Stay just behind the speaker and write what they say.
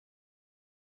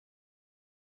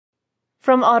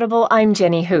From Audible, I'm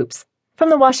Jenny Hoops. From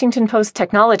the Washington Post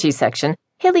technology section,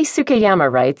 Hayley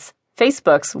Tsukayama writes,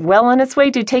 Facebook's well on its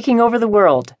way to taking over the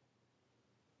world.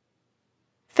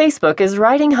 Facebook is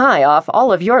riding high off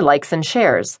all of your likes and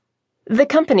shares. The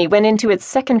company went into its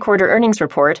second quarter earnings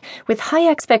report with high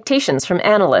expectations from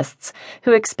analysts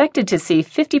who expected to see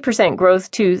 50%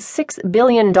 growth to $6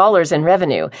 billion in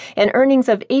revenue and earnings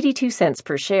of 82 cents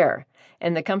per share.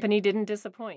 And the company didn't disappoint.